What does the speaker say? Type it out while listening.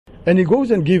And he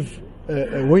goes and gives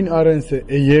Wayne Arends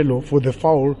a yellow for the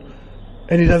foul,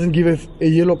 and he doesn't give a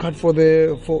yellow card for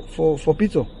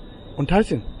Pitso on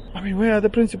Tyson. I mean, where are the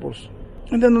principles?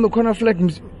 And then on the corner flag,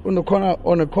 on a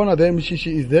corner there,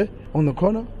 Mshishi is there, on the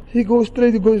corner. He goes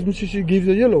straight, Mshishi gives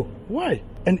a yellow. Why?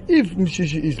 And if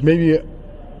Mshishi is maybe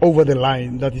over the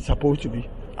line that he's supposed to be,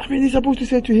 I mean, he's supposed to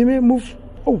say to him, hey, move.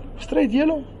 Oh, straight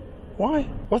yellow. Why?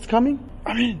 What's coming?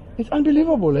 I mean, it's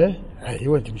unbelievable, eh? He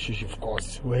went to Mshishi, of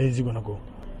course. Where is he going to go?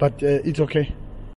 But it's okay.